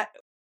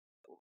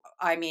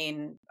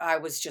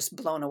was just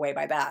blown away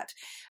by that.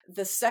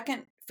 The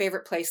second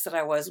favorite place that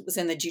I was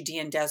in the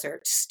Judean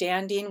desert,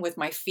 standing with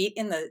my feet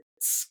in the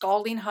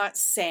scalding hot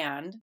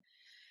sand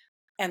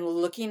and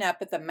looking up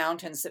at the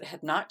mountains that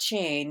had not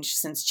changed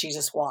since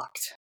Jesus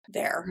walked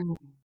there,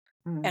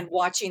 and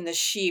watching the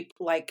sheep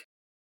like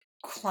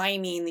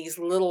climbing these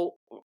little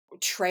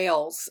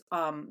trails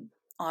on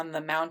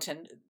the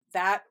mountain.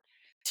 That,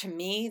 to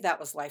me, that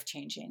was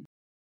life-changing.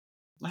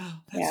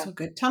 Wow, that's Yeah. so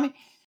good. Tell me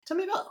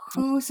about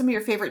who some of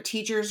your favorite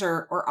teachers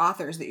or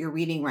authors that you're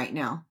reading right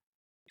now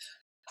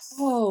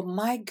Oh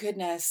my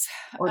goodness.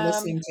 or Um,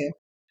 listening to.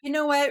 you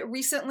know what?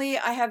 Recently,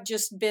 I have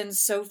just been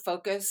so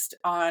focused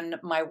on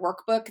my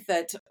workbook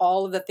that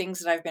all of the things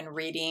that I've been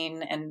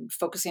reading and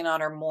focusing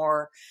on are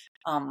more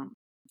um,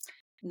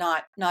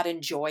 not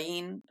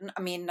enjoying.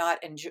 I mean, not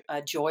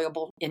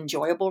enjoyable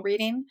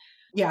reading,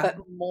 Yeah. but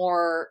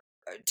more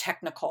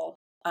technical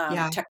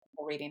Yeah.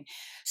 technical reading.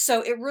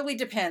 So it really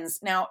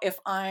depends. Now, if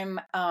I'm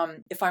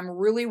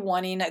really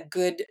wanting a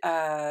good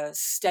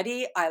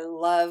study, I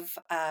love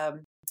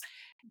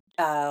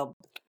uh,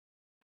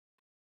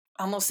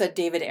 almost said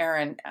David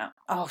Aaron.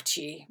 Oh,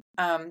 gee,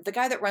 the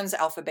guy that runs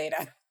Alpha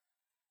Beta,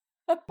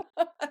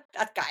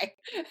 that guy.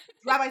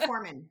 Rabbi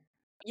Foreman.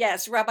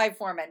 Yes, Rabbi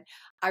Foreman.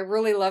 I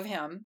really love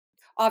him,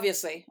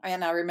 obviously,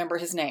 and I remember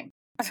his name.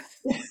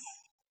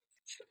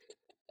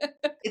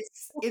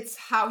 It's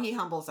how he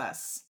humbles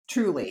us,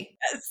 truly.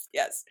 Yes,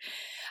 yes.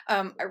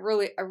 I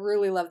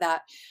really love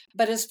that.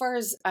 But as far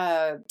as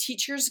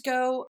teachers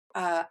go,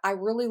 I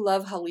really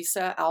love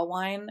Halisa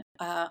Alwine.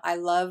 I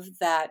love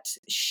that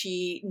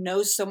she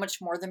knows so much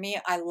more than me.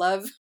 I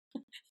love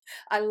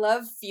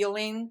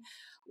feeling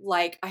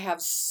like I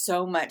have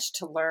so much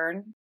to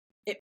learn.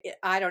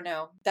 I don't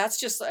know. That's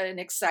just an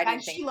exciting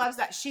And thing. she loves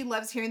that. She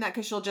loves hearing that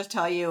because she'll just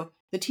tell you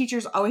the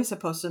teacher's always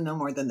supposed to know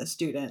more than the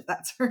student.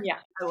 That's her. Yeah.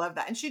 I love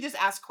that. And she just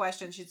asks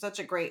questions. She's such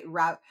a great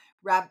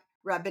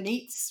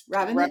rabbinitz.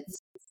 Rep- uh-huh.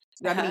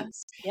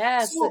 Rabbinitz.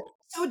 Yes. So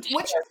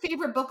what's your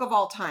favorite book of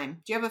all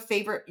time? Do you have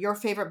your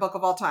favorite book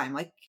of all time?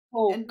 Like,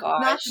 Oh and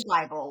not gosh. the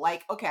Bible.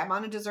 Like, okay, I'm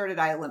on a deserted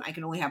island. I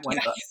can only have one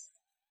book.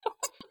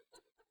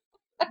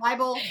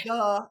 Bible,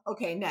 duh.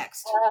 Okay,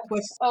 next.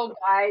 What's Oh,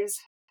 guys,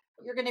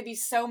 you're going to be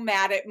so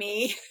mad at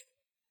me.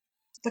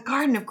 the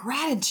Garden of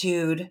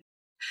Gratitude?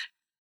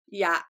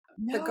 Yeah.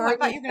 The No, garden.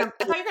 I thought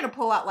you were gonna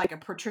pull out like a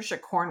Patricia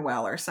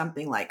Cornwell or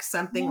something like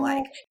No,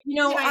 you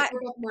know, you and I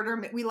we're both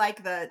murder. We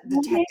like the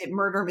detective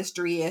murder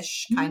mystery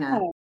ish kind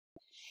of.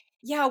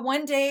 yeah,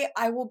 one day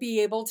I will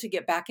be able to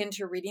get back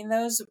into reading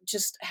those.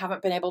 Just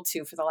haven't been able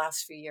to for the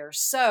last few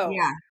years. So,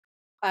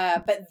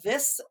 Yeah, but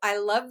I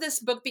love this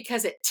book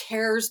because it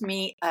tears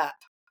me up.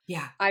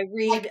 yeah. I Like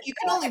read you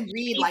can only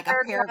read like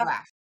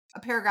paragraph. a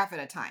paragraph at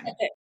a time. That's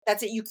it.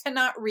 That's it. You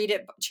cannot read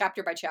it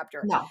chapter by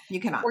chapter No,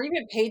 you cannot. or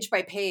even page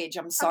by page.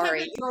 I'm Sometimes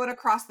sorry. you throw it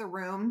across the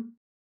room.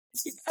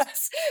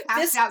 Yes.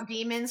 Cast out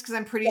demons because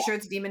I'm pretty sure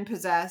it's demon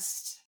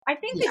possessed. I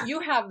think Yeah, that you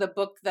have the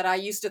book that I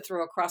used to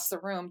throw across the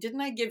room. Didn't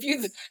I give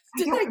you the? I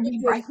Didn't I don't give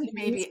remember. you I think a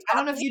maybe used I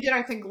don't know if copy? you did.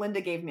 I think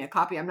Linda gave me a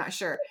copy. I'm not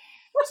sure.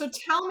 So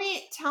tell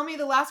me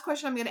the last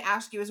question I'm going to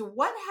ask you is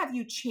what have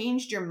you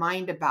changed your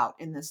mind about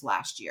in this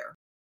last year?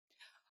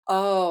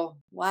 Oh,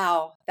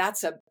 wow.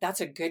 That's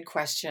a good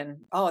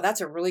question. Oh,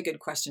 that's a really good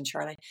question,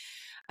 Charlie.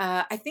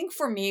 I think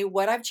for me,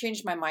 what I've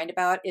changed my mind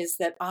about is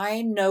that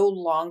I no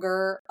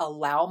longer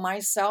allow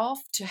myself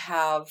to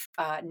have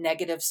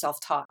negative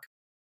self-talk.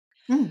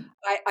 Hmm.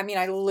 I mean,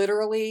 I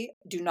literally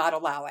do not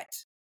allow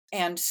it.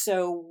 And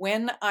so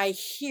when I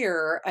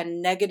hear a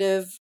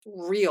negative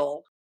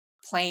reel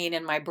playing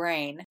in my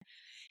brain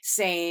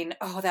saying,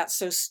 "Oh, that's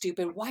so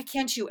stupid. Why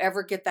can't you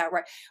ever get that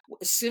right?"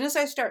 As soon as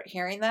I start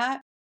hearing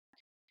that,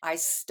 I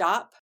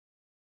stop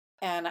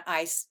and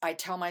I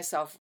tell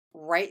myself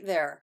right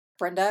there,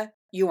 Brenda,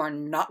 you are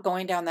not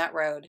going down that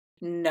road.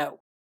 No,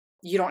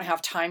 you don't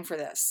have time for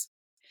this.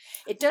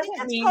 It I think doesn't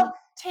that's called mean,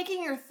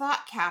 taking your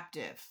thought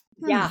captive.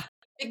 Hmm. yeah,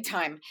 big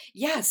time.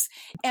 Yes.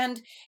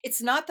 And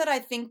it's not that I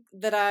think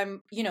that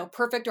I'm,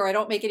 perfect or I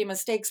don't make any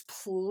mistakes.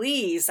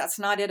 Please, that's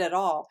not it at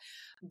all.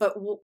 But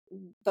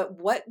but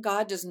what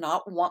God does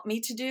not want me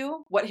to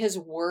do, what his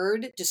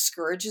word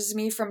discourages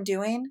me from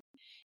doing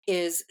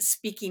is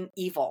speaking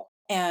evil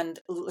and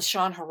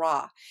lashon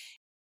hara.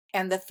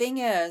 And the thing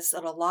is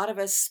that a lot of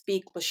us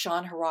speak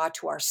lashon hara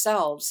to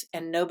ourselves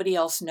and nobody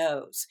else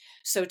knows.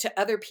 So to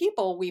other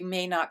people, we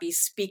may not be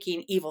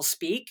speaking evil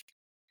speak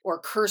or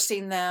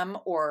cursing them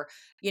or,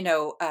 you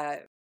know, uh,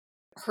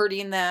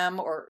 hurting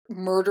them or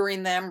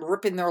murdering them,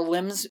 ripping their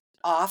limbs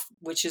off,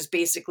 which is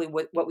basically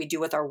what we do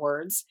with our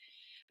words,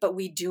 but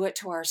we do it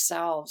to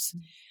ourselves.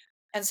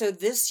 And so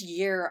this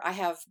year I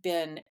have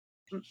been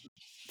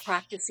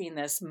practicing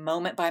this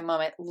moment by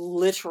moment,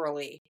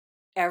 literally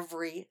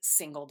every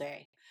single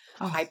day.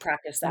 Oh, I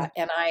practice yeah. that,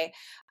 and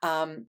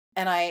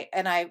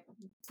I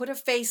put a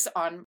face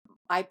on.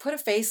 I put a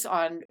face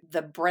on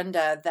the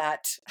Brenda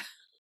that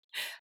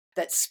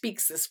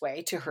speaks this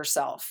way to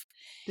herself.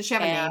 Does she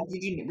have a And name?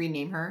 Did you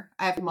rename her?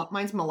 I have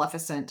mine's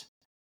Maleficent.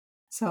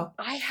 So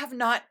I have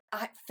not.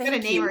 I'm gonna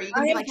Thank name you. her. You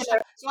can I be am like,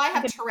 gonna. so I I'm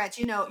have gonna Tourette's.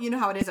 You know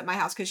how it is at my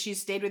house because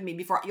she's stayed with me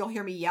before. You'll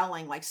hear me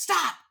yelling like,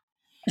 "Stop!"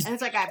 And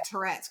it's like I have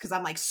Tourette's because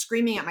I'm like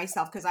screaming at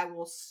myself because I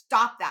will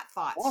stop that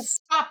thought. yes,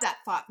 Stop that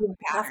thought you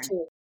have pattern.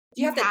 to.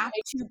 You You have to have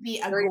to be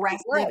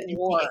aggressive we're at and take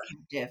war. it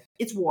captive.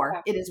 It's war.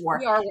 Yeah. It is war.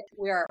 We are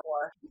at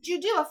war. Would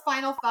you do a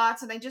final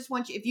thoughts? And I just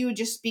want you, if you would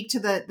just speak to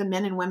the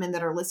men and women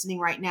that are listening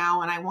right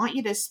now, and I want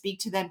you to speak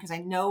to them because I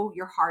know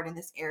your heart in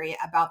this area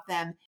about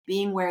them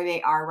being where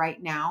they are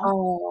right now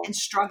Oh, and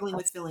struggling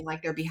with feeling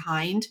like they're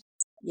behind.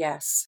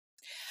 yes.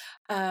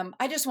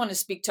 I just want to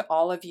speak to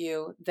all of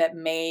you that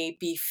may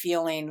be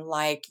feeling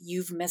like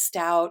you've missed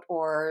out,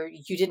 or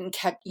you didn't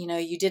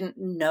you didn't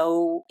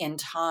know in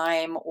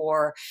time,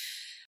 or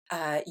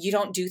you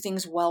don't do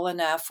things well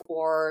enough,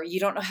 or you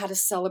don't know how to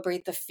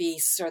celebrate the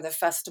feasts or the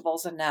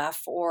festivals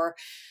enough, or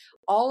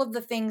all of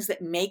the things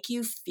that make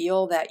you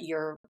feel that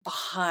you're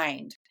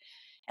behind.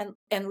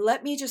 And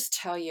let me just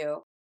tell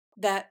you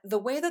that the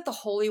way that the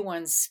Holy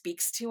One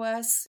speaks to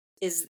us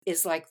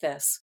is like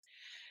this.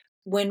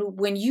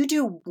 When you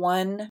do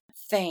one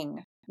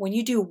thing,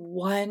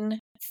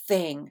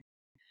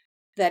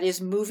 that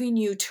is moving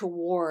you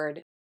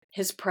toward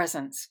his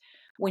presence,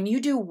 when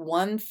you do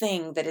one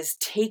thing that is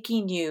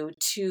taking you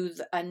to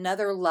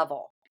another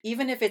level,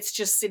 even if it's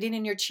just sitting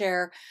in your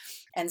chair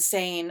and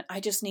saying, I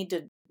just need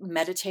to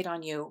meditate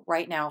on you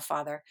right now,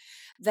 Father,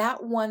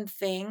 that one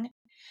thing,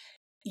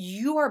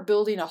 you are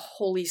building a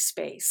holy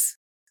space,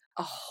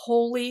 a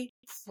holy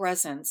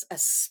presence, a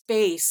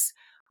space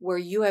where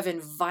you have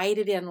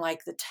invited in,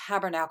 like the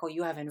tabernacle,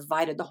 you have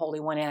invited the Holy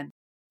One in.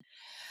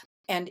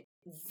 And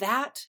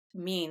that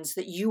means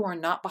that you are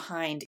not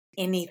behind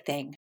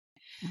anything.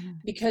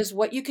 Because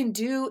what you can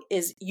do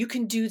is you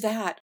can do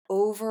that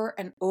over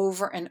and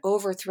over and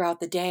over throughout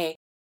the day.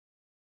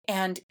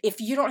 And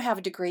if you don't have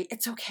a degree,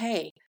 it's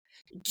okay.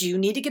 Do you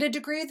need to get a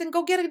degree? Then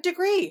go get a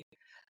degree.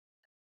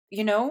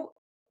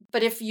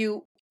 But if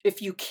you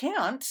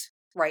can't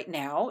right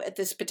now at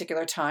this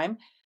particular time,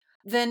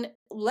 then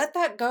let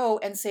that go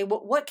and say,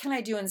 well, what can I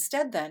do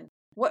instead then?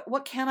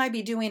 What can I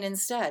be doing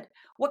instead?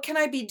 What can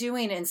I be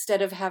doing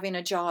instead of having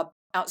a job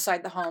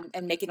outside the home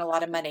and making a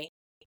lot of money?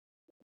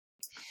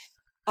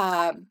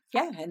 And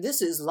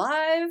this is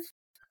live.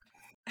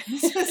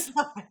 This is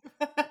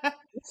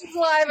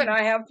live, and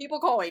I have people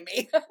calling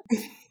me.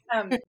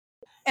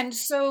 And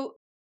so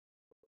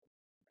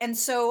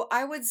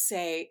I would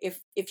say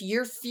if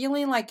you're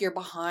feeling like you're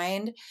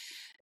behind,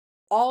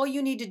 all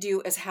you need to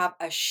do is have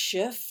a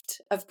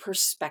shift of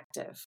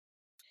perspective.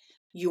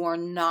 You are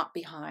not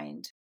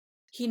behind.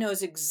 He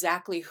knows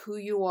exactly who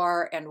you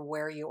are and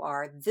where you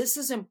are. This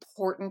is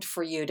important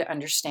for you to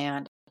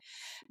understand,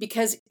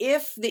 because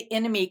if the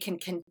enemy can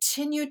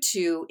continue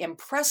to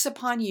impress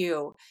upon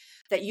you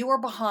that you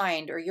are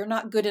behind, or you're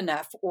not good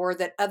enough, or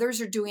that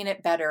others are doing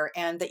it better,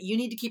 and that you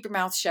need to keep your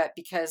mouth shut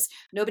because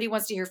nobody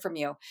wants to hear from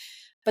you.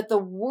 But the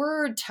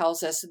word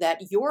tells us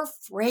that your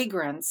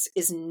fragrance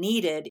is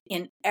needed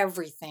in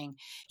everything.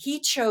 He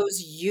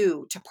chose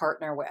you to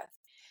partner with.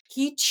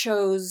 He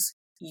chose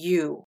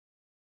you.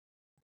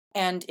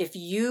 And if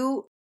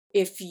you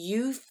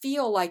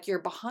feel like you're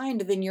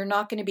behind, then you're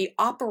not going to be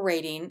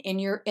operating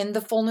in the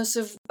fullness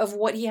of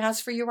what he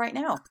has for you right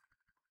now.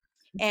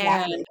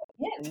 And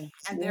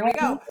there we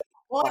go.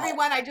 Well,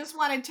 everyone, I just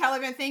want to tell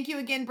everyone, thank you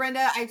again,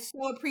 Brenda. I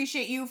so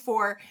appreciate you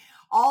for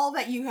all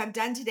that you have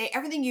done today,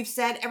 everything you've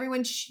said.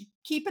 Everyone,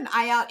 keep an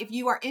eye out. If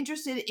you are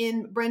interested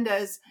in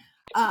Brenda's,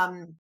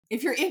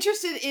 if you're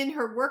interested in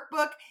her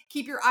workbook,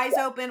 keep your eyes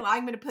open.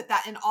 I'm going to put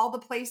that in all the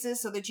places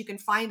so that you can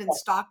find and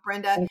stalk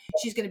Brenda.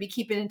 She's going to be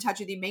keeping in touch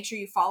with you. Make sure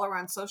you follow her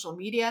on social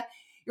media.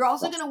 You're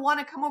also going to want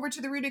to come over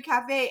to the Ruta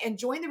Cafe and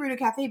join the Ruta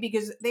Cafe,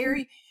 because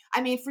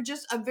for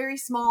just a very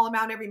small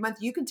amount every month,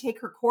 you can take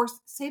her course,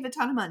 save a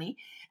ton of money,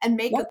 and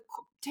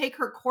take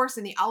her course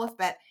in the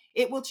alphabet.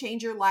 It will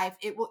change your life.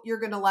 You're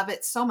going to love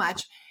it so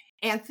much.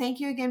 And thank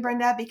you again,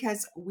 Brenda,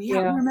 because we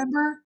have to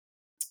remember,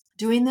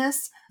 doing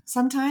this,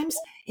 sometimes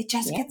it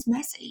just gets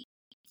messy.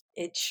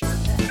 It sure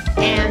does.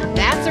 And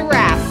that's a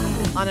wrap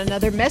on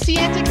another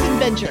Messi-Antics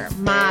adventure,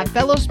 my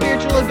fellow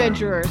spiritual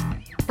adventurers.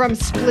 From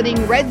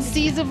splitting red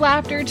seas of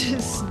laughter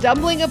to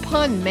stumbling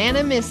upon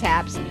manna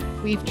mishaps,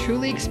 we've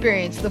truly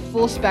experienced the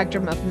full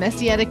spectrum of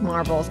Messianic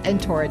marvels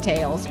and Torah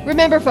tales.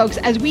 Remember, folks,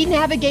 as we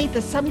navigate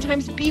the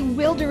sometimes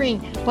bewildering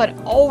but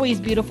always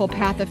beautiful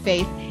path of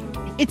faith,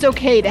 it's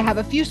okay to have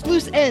a few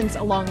loose ends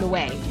along the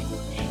way.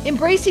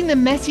 Embracing the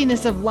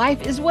messiness of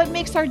life is what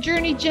makes our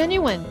journey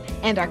genuine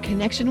and our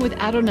connection with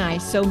Adonai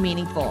so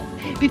meaningful.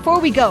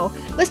 Before we go,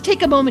 let's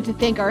take a moment to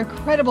thank our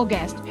incredible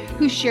guests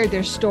who shared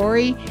their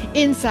story,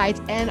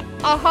 insights, and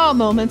aha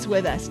moments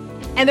with us.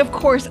 And of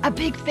course, a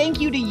big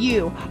thank you to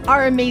you,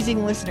 our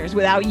amazing listeners.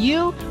 Without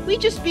you,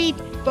 we'd just be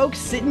folks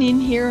sitting in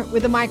here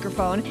with a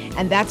microphone,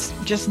 and that's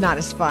just not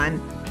as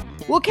fun.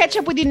 We'll catch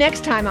up with you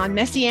next time on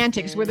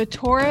Messi-Antics, where the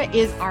Torah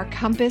is our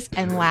compass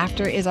and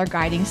laughter is our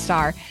guiding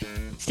star.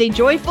 Stay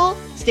joyful,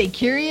 stay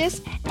curious,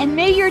 and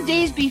may your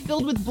days be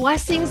filled with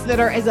blessings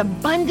that are as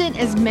abundant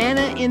as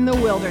manna in the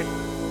wilderness.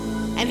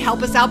 And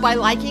help us out by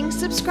liking,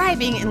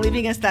 subscribing, and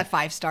leaving us that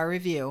 5-star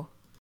review.